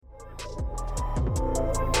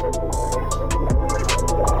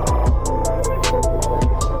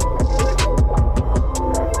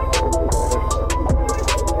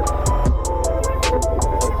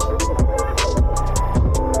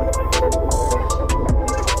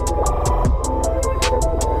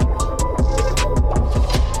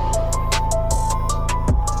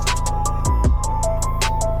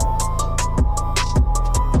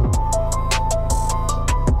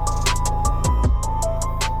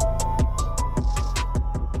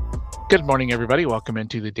Good morning, everybody. Welcome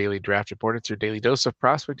into the Daily Draft Report. It's your daily dose of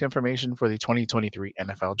prospect information for the 2023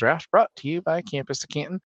 NFL Draft, brought to you by Campus to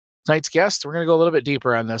Canton. Tonight's guest, we're going to go a little bit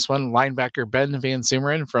deeper on this one. Linebacker Ben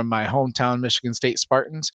VanSumeren from my hometown Michigan State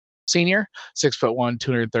Spartans, senior, 6'1",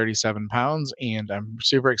 237 pounds, and I'm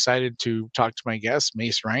super excited to talk to my guest,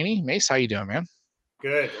 Mase Riney. Mase, how you doing, man?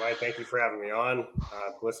 Good, Dwight. Thank you for having me on.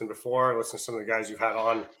 Listened before, listened to some of the guys you've had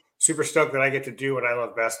on. Super stoked that I get to do what I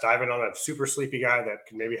love best, dive in on a super sleepy guy that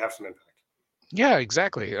can maybe have some impact. Yeah,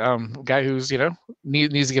 exactly. Guy who's,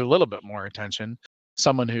 needs to get a little bit more attention.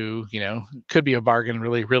 Someone who, could be a bargain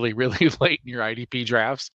really, really, really late in your IDP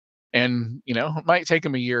drafts. And, it might take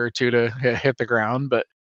him a year or two to hit the ground, but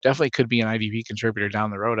definitely could be an IDP contributor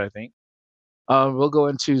down the road, I think. We'll go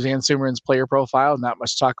into VanSumeren's player profile. Not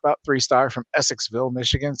much to talk about. 3-star from Essexville,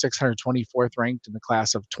 Michigan, 624th ranked in the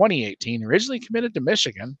class of 2018. Originally committed to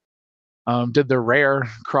Michigan. Did the rare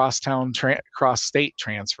cross-state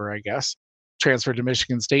transfer, I guess. Transferred to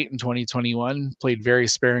Michigan State in 2021. Played very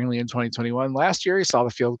sparingly in 2021. Last year, he saw the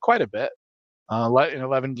field quite a bit. In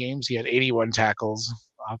 11 games, he had 81 tackles,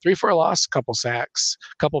 3 for a loss, a couple sacks,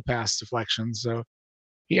 a couple pass deflections. So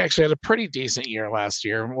he actually had a pretty decent year last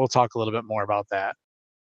year. We'll talk a little bit more about that.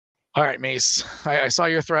 All right, Mase, I saw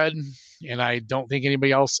your thread, and I don't think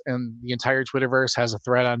anybody else in the entire Twitterverse has a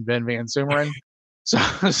thread on Ben VanSumeren. So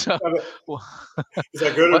Is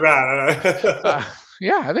that good or bad?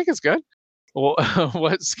 Yeah, I think it's good. Well,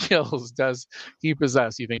 what skills does he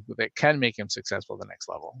possess, you think, that can make him successful at the next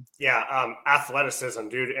level? Yeah, athleticism,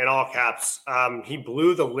 dude, in all caps. He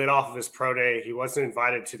blew the lid off of his pro day. He wasn't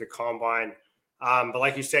invited to the combine. But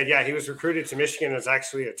like you said, yeah, he was recruited to Michigan as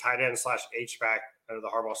actually a tight end / H-back under the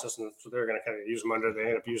Harbaugh system. So they're going to kind of use him under. They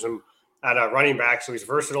end up using him at a running back. So he's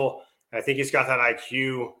versatile. And I think he's got that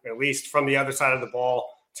IQ, at least from the other side of the ball,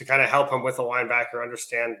 to kind of help him with a linebacker,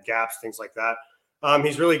 understand gaps, things like that.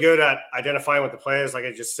 He's really good at identifying with the players, like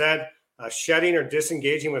I just said, shedding or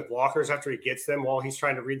disengaging with blockers after he gets them while he's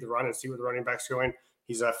trying to read the run and see where the running back's going.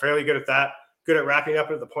 He's fairly good at that, good at wrapping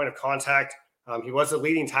up at the point of contact. He was the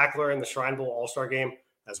leading tackler in the Shrine Bowl All-Star game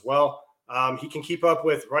as well. He can keep up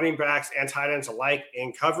with running backs and tight ends alike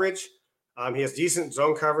in coverage. He has decent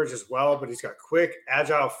zone coverage as well, but he's got quick,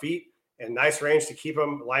 agile feet and nice range to keep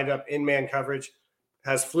him lined up in man coverage.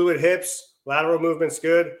 Has fluid hips, lateral movement's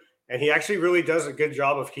good, and he actually really does a good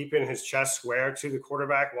job of keeping his chest square to the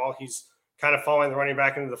quarterback while he's kind of following the running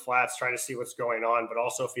back into the flats, trying to see what's going on. But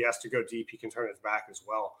also if he has to go deep, he can turn his back as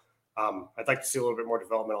well. I'd like to see a little bit more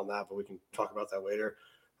development on that, but we can talk about that later.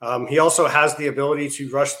 He also has the ability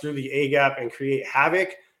to rush through the A-gap and create havoc,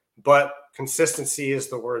 but consistency is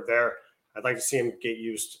the word there. I'd like to see him get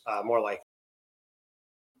used more like.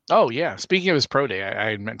 Oh, yeah. Speaking of his pro day,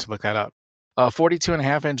 I meant to look that up.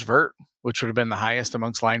 42.5-inch vert, which would have been the highest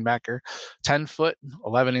amongst linebacker. 10-foot,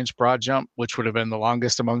 11-inch broad jump, which would have been the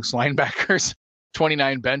longest amongst linebackers.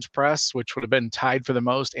 29 bench press, which would have been tied for the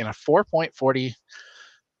most, and a 4.40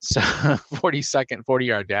 40-second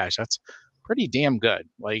 40-yard dash. That's pretty damn good.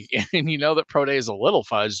 And that pro day is a little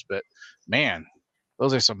fudged, but man,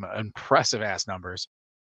 those are some impressive ass numbers.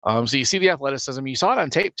 So you see the athleticism. You saw it on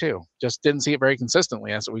tape too. Just didn't see it very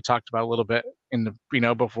consistently. That's what we talked about a little bit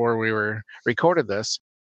before we were recorded this.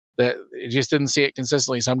 That it just didn't see it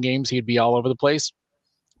consistently. Some games he'd be all over the place,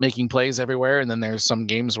 making plays everywhere, and then there's some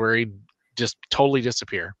games where he'd just totally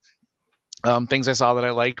disappear. Things I saw that I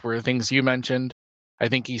liked were things you mentioned. I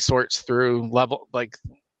think he sorts through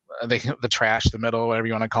the trash, the middle, whatever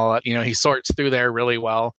you want to call it. He sorts through there really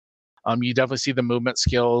well. You definitely see the movement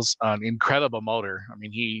skills, incredible motor. I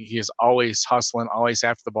mean, he is always hustling, always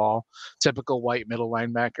after the ball. Typical white middle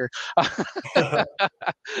linebacker. I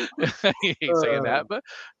hate saying that, but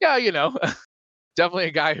yeah, definitely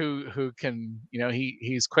a guy who can,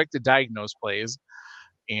 he's quick to diagnose plays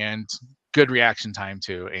and good reaction time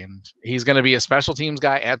too. And he's going to be a special teams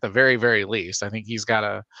guy at the very, very least. I think he's got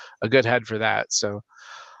a good head for that. So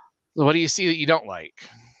what do you see that you don't like?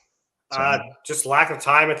 Just lack of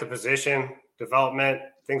time at the position, development,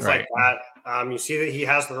 things like that. You see that he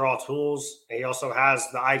has the raw tools, and he also has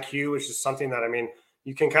the IQ, which is something that,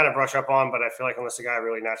 you can kind of brush up on, but I feel like unless a guy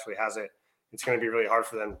really naturally has it, it's going to be really hard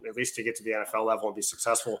for them at least to get to the NFL level and be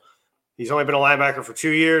successful. He's only been a linebacker for 2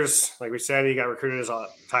 years. Like we said, he got recruited as a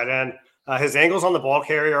tight end. His angles on the ball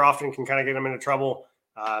carrier often can kind of get him into trouble,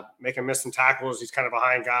 make him miss some tackles. He's kind of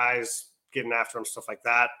behind guys, getting after him, stuff like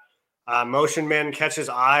that. Motion man catch his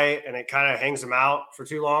eye and it kind of hangs him out for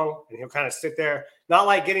too long, and he'll kind of sit there, not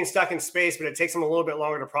like getting stuck in space, but it takes him a little bit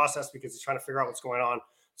longer to process because he's trying to figure out what's going on.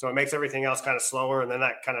 So it makes everything else kind of slower, and then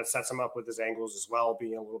that kind of sets him up with his angles as well,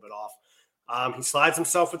 being a little bit off. He slides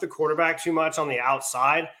himself with the quarterback too much on the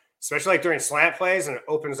outside, especially like during slant plays, and it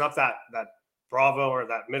opens up that Bravo or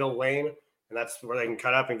that middle lane, and that's where they can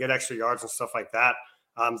cut up and get extra yards and stuff like that.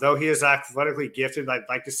 Though he is athletically gifted, I'd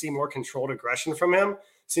like to see more controlled aggression from him.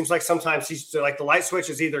 Seems like sometimes he's like the light switch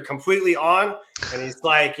is either completely on and he's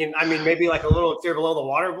like, maybe like a little clear below the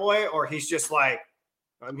water boy, or he's just like,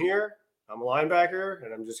 I'm here, I'm a linebacker,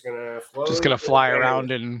 and I'm just going to float. Just going to fly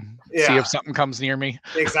around and see if something comes near me.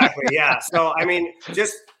 Exactly, yeah. So,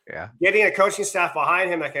 just getting a coaching staff behind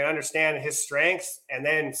him that can understand his strengths and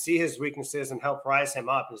then see his weaknesses and help rise him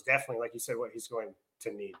up is definitely, like you said, what he's going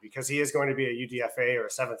to need, because he is going to be a UDFA or a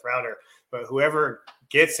 7th rounder. But whoever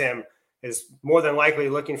gets him is more than likely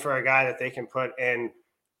looking for a guy that they can put in,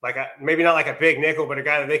 maybe not like a big nickel, but a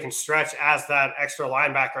guy that they can stretch as that extra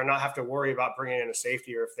linebacker and not have to worry about bringing in a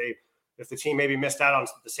safety, or if the team maybe missed out on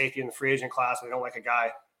the safety in the free agent class and they don't like a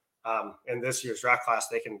guy in this year's draft class,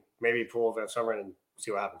 they can maybe pull VanSumeren and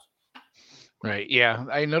see what happens. Right. Yeah.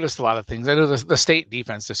 I noticed a lot of things. I know the state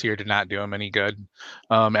defense this year did not do them any good.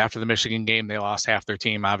 After the Michigan game, they lost half their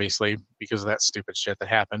team, obviously, because of that stupid shit that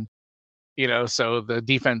happened. So the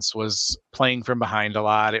defense was playing from behind a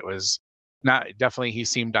lot. It was not, definitely he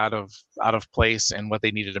seemed out of place and what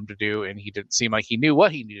they needed him to do. And he didn't seem like he knew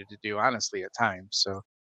what he needed to do, honestly, at times. So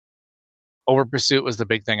over pursuit was the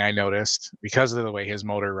big thing I noticed because of the way his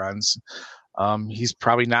motor runs. He's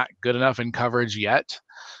probably not good enough in coverage yet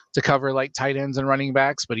to cover like tight ends and running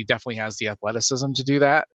backs, but he definitely has the athleticism to do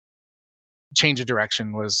that. Change of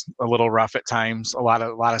direction was a little rough at times. A lot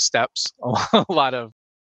of steps, a lot of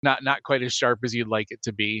not quite as sharp as you'd like it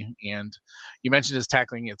to be. And you mentioned his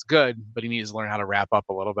tackling; it's good, but he needs to learn how to wrap up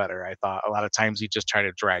a little better. I thought a lot of times he just try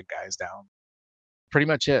to drag guys down. Pretty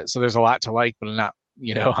much it. So there's a lot to like, but not,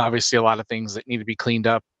 obviously a lot of things that need to be cleaned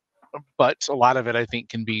up. But a lot of it, I think,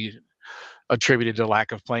 can be attributed to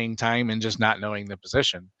lack of playing time and just not knowing the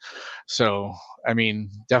position. So,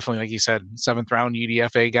 definitely, like you said, 7th round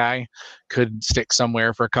UDFA guy could stick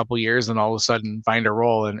somewhere for a couple years and all of a sudden find a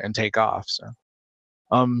role and take off. So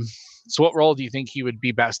what role do you think he would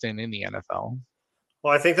be best in the NFL?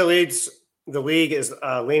 Well, I think the league is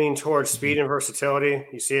leaning towards speed and versatility.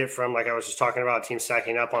 You see it from, like I was just talking about, teams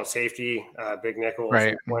stacking up on safety, big nickel,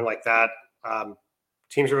 right, point like that.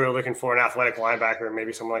 Teams are really looking for an athletic linebacker,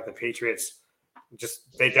 maybe someone like the Patriots.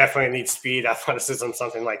 They definitely need speed, athleticism,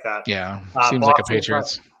 something like that. Yeah, seems like a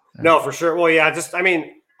Patriots. No, for sure. Well, yeah,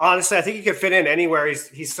 honestly, I think he could fit in anywhere.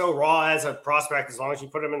 He's so raw as a prospect. As long as you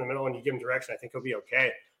put him in the middle and you give him direction, I think he'll be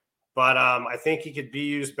okay. But I think he could be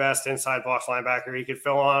used best inside box linebacker. He could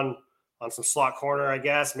fill on some slot corner, I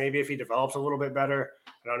guess. Maybe if he develops a little bit better.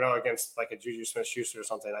 I don't know, against like a Juju Smith-Schuster or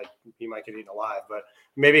something, he might get eaten alive. But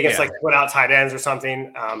maybe against like put out tight ends or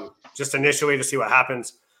something, just initially to see what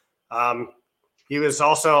happens. He was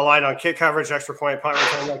also aligned on kick coverage, extra point, punt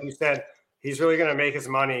return, like you said. He's really going to make his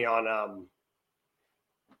money on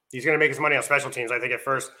special teams, I think, at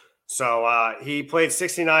first. So he played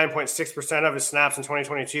 69.6% of his snaps in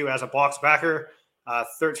 2022 as a box backer,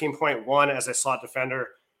 13.1 as a slot defender,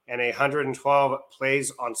 and 112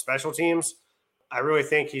 plays on special teams. I really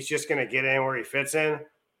think he's just going to get in where he fits in.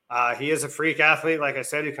 He is a freak athlete, like I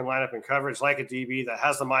said, who can line up in coverage like a DB that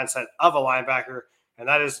has the mindset of a linebacker, and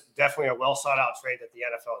that is definitely a well-sought-out trait that the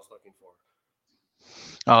NFL is looking for.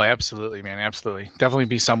 Oh, absolutely, man. Absolutely. Definitely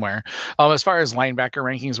be somewhere. As far as linebacker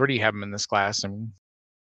rankings, where do you have him in this class? I'm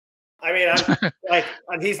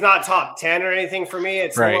he's not top 10 or anything for me.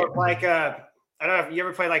 It's more like, I don't know if you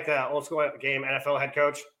ever played like the old school game NFL head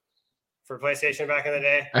coach for PlayStation back in the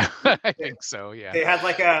day. I think so, yeah. They had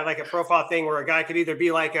like a profile thing where a guy could either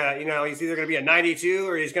be like he's either going to be a 92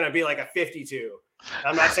 or he's going to be like a 52.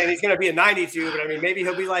 I'm not saying he's going to be a 92, but maybe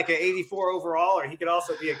he'll be like an 84 overall, or he could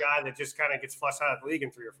also be a guy that just kind of gets flushed out of the league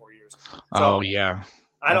in 3 or 4 years. So, yeah.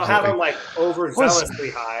 I don't have him like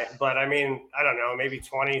overzealously high, but I don't know, maybe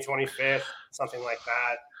 20, 25th, something like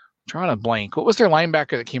that. Drawing a blank. What was their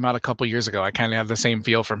linebacker that came out a couple years ago? I kind of have the same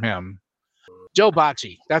feel from him. Joe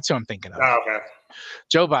Bocci. That's who I'm thinking of. Oh, okay.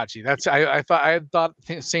 Joe Bocci. I thought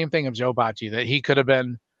the same thing of Joe Bocci, that he could have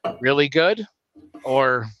been really good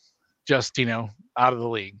or just, out of the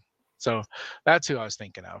league. So that's who I was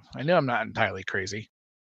thinking of. I know I'm not entirely crazy.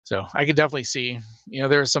 So I could definitely see,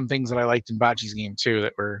 there are some things that I liked in Bocci's game too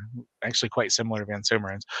that were actually quite similar to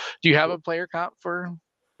VanSumeren's. Do you have a player comp for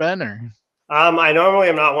Ben, or? I normally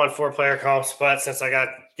am not one for player comps, but since I got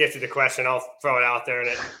gifted a question, I'll throw it out there. And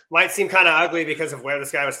it might seem kind of ugly because of where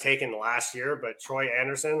this guy was taken last year, but Troy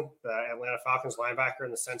Anderson, the Atlanta Falcons linebacker,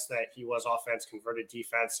 in the sense that he was offense, converted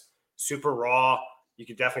defense, super raw. You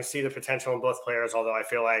could definitely see the potential in both players, although I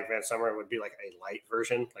feel like VanSumeren would be like a light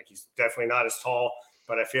version. Like, he's definitely not as tall,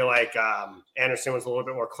 but I feel like Anderson was a little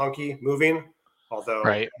bit more clunky moving. although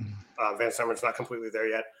Right. VanSumeren's not completely there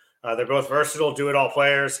yet. They're both versatile, do-it-all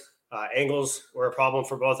players. Angles were a problem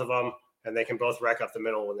for both of them, and they can both wreck up the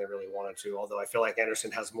middle when they really wanted to, although I feel like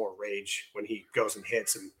Anderson has more rage when he goes and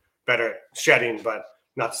hits and better at shedding, but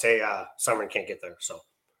not to say Sumeren can't get there. So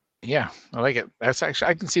yeah, I like it. That's actually,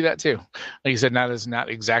 I can see that too. Like you said, not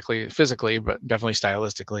exactly physically, but definitely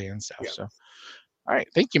stylistically and stuff. Yeah. So, all right.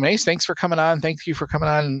 Thank you, Mase. Thanks for coming on. Thank you for coming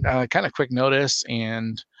on kind of quick notice.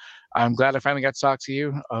 And I'm glad I finally got to talk to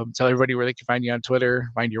you. Tell everybody where they can find you on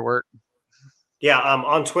Twitter, find your work. Yeah,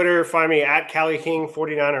 on Twitter, find me at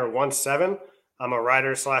CaliKing49er17. I'm a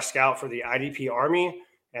writer / scout for the IDP Army,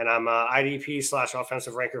 and I'm a IDP /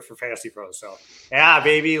 offensive ranker for Fantasy Pros. So, yeah,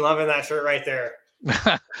 baby, loving that shirt right there.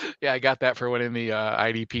 Yeah, I got that for winning the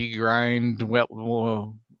IDP grind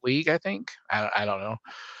league, I think. I don't know.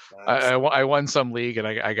 Nice. I won some league, and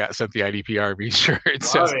I got sent the IDP RB shirt.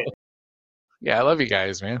 So, yeah, I love you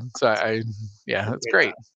guys, man. So it's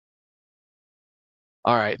great.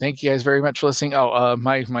 All right. Thank you guys very much for listening. Oh,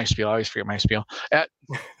 my spiel. I always forget my spiel. At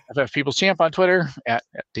FF People's Champ on Twitter, at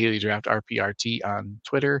Daily Draft RPRT on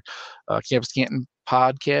Twitter. Campus Canton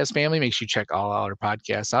podcast family. Make sure you check all our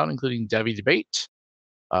podcasts out, including Debbie Debate,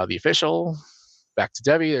 the official, Back to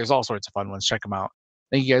Debbie. There's all sorts of fun ones. Check them out.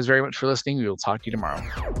 Thank you guys very much for listening. We will talk to you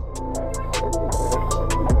tomorrow.